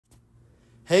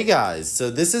Hey guys,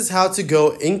 so this is how to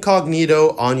go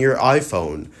incognito on your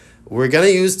iPhone. We're going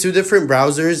to use two different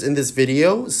browsers in this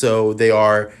video. So they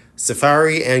are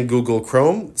Safari and Google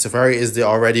Chrome. Safari is the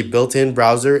already built-in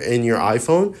browser in your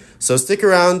iPhone. So stick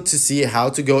around to see how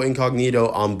to go incognito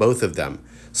on both of them.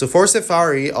 So for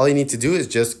Safari, all you need to do is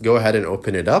just go ahead and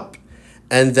open it up.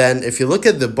 And then if you look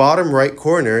at the bottom right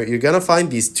corner, you're going to find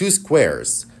these two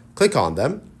squares. Click on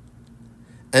them.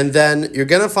 And then you're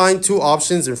going to find two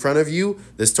options in front of you,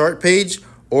 the start page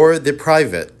or the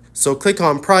private. So click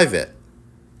on private.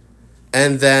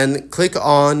 And then click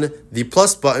on the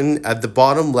plus button at the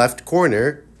bottom left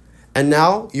corner. And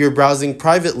now you're browsing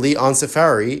privately on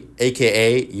Safari,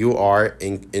 aka you are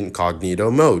in incognito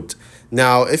mode.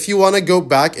 Now, if you want to go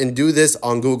back and do this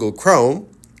on Google Chrome,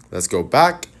 let's go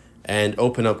back and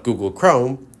open up Google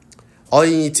Chrome. All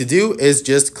you need to do is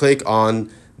just click on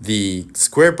the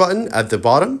square button at the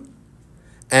bottom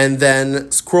and then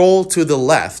scroll to the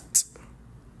left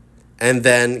and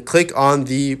then click on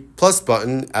the plus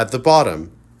button at the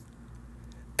bottom.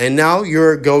 And now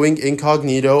you're going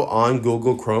incognito on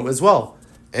Google Chrome as well.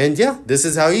 And yeah, this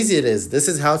is how easy it is. This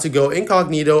is how to go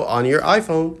incognito on your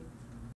iPhone.